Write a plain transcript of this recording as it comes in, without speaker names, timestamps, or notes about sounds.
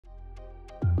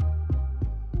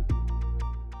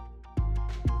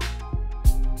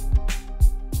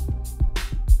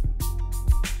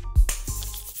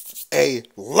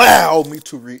Allow me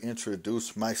to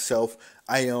reintroduce myself.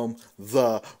 I am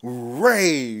the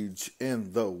Rage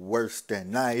in the Worst,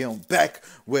 and I am back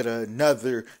with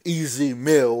another Easy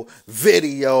Meal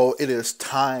video. It is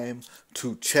time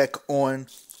to check on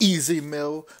Easy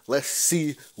Meal. Let's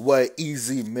see what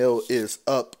Easy Meal is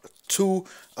up to.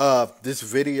 This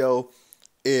video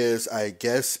is, I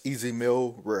guess, Easy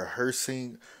Meal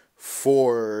rehearsing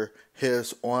for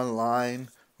his online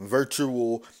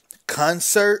virtual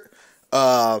concert.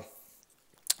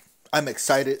 I'm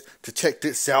excited to check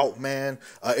this out, man.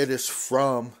 It is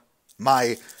from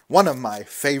one of my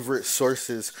favorite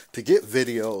sources to get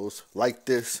videos like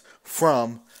this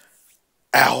from,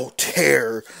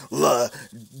 Alter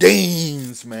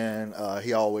Ladines, man.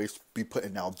 He always be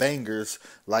putting out bangers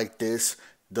like this.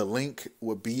 The link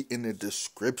will be in the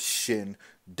description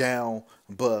down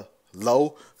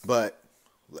below. But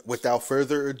without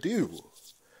further ado,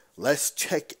 let's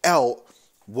check out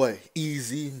what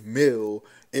Easy Meal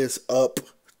is up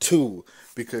to,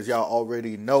 because y'all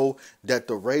already know that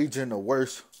the Rage and the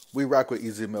Worst, we rock with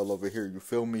Easy Meal over here, you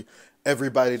feel me?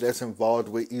 Everybody that's involved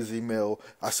with Easy Meal,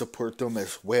 I support them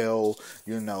as well.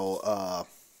 You know,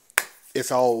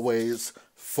 it's always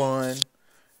fun.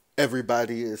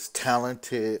 Everybody is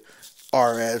talented.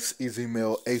 RS, Easy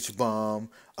Meal, H-Bomb,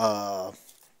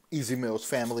 Easy Meal's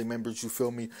family members, you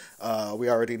feel me? We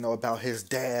already know about his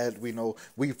dad.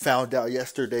 We found out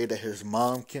yesterday that his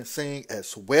mom can sing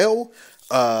as well.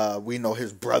 We know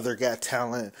his brother got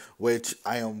talent, which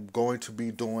I am going to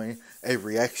be doing a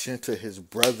reaction to his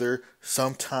brother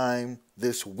sometime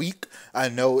this week. I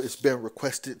know it's been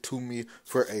requested to me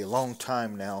for a long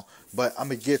time now, but I'm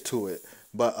going to get to it.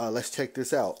 But let's check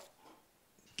this out.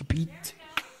 Beat,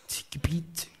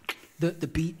 beat, the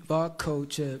beat of our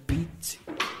culture, beat.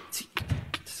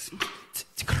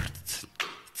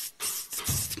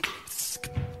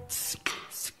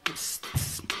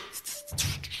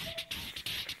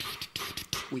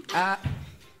 We out,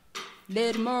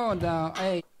 let them all down,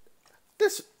 hey.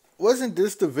 Wasn't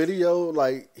this the video,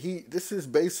 like, this is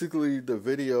basically the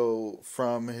video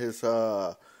from his,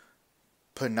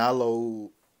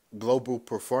 Panalo global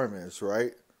performance,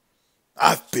 right?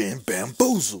 I've been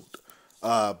bamboozled.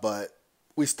 But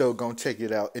we still gonna check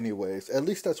it out anyways. At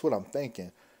least that's what I'm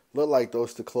thinking. Look like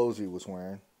those the clothes he was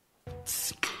wearing.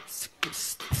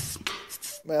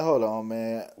 Man, hold on,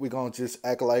 man. We gonna just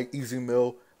act like Easy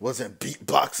Meal wasn't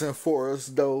beatboxing for us,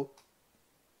 though.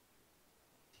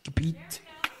 Beat,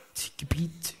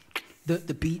 beat,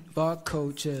 the beat of our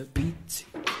culture, beat.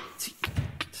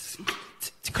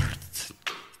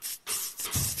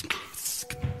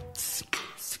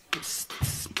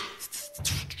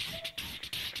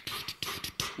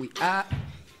 We out,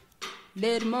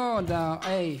 let them all down,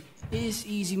 hey. It's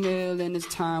Easy Meal and it's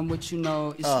time, what you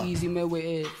know. It's Easy Meal with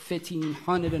it,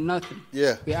 15000 or nothing.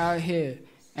 Yeah. We out here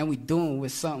and we doing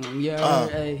with something, yeah,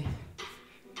 hey.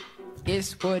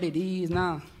 It's what it is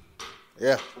now.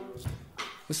 Yeah.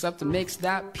 What's up to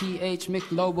Mix.ph, Mix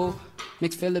Global,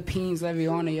 Mix Philippines, every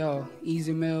one of y'all.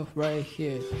 Easy Meal right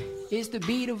here. It's the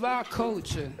beat of our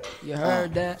culture. You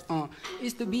heard that?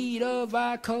 It's the beat of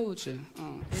our culture.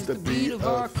 It's the beat of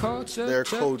our culture. Their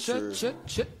culture.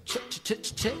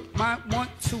 Might want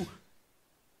to.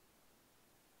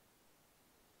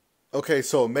 Okay,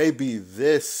 so maybe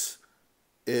this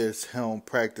is him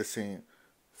practicing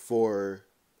for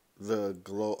the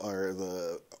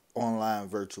online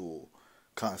virtual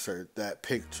concert. That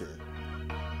picture.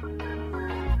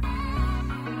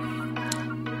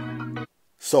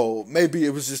 So maybe it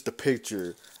was just a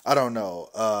picture. I don't know.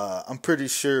 I'm pretty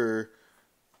sure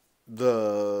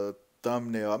the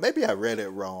thumbnail, maybe I read it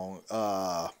wrong,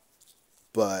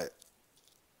 but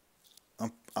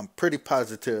I'm pretty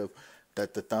positive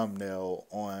that the thumbnail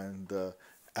on the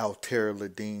Alter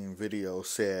Ladine video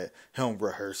said him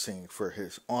rehearsing for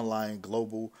his online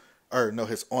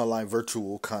his online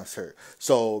virtual concert.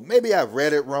 So maybe I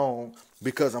read it wrong,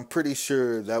 because I'm pretty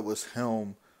sure that was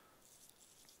him,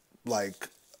 like,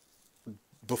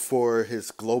 before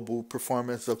his global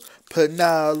performance of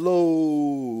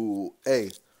Panalo.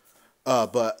 Hey.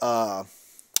 But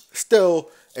still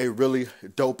a really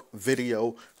dope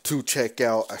video to check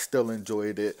out. I still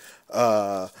enjoyed it.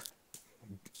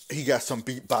 He got some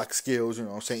beatbox skills, you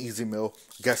know what I'm saying? Easy Meal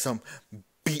got some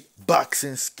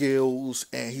beatboxing skills,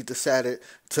 and he decided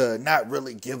to not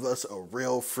really give us a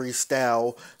real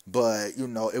freestyle, but, you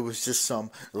know, it was just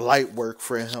some light work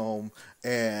for him,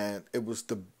 and it was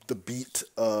the beat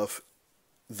of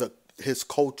his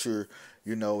culture.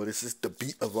 You know, this is the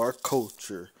beat of our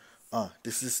culture.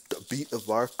 This is the beat of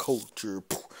our culture.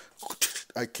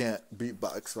 I can't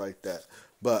beatbox like that.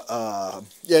 But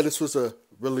yeah, this was a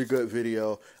really good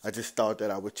video. I just thought that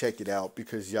I would check it out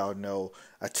because y'all know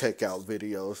I check out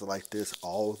videos like this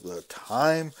all the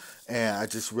time, and I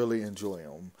just really enjoy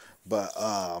them. But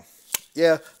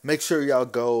yeah, make sure y'all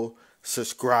go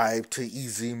subscribe to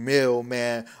Easy Meal,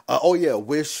 man. Oh yeah,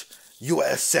 Wish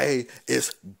USA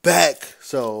is back.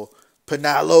 So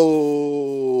Panalo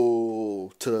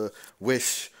to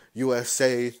Wish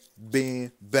USA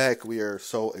being back. We are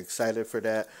so excited for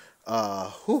that.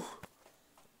 Whew,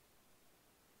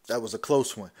 that was a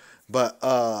close one. But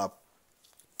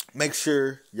make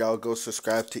sure y'all go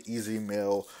subscribe to Easy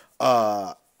Mail.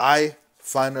 I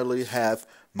finally have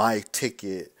my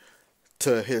ticket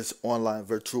to his online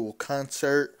virtual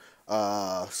concert.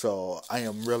 So I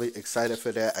am really excited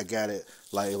for that. I got it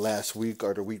like last week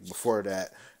or the week before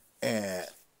that, and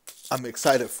I'm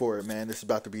excited for it, man. It's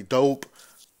about to be dope.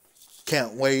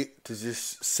 Can't wait to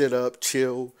just sit up,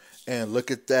 chill, and look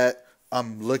at that.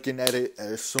 I'm looking at it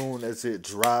as soon as it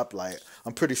dropped. Like,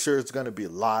 I'm pretty sure it's gonna be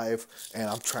live, and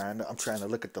I'm trying to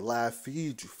look at the live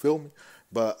feed. You feel me?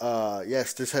 But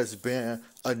yes, this has been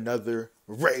another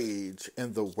Rage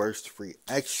in the Worst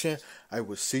reaction. I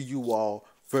will see you all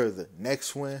for the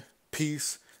next one.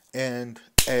 Peace and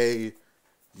a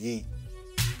yeet.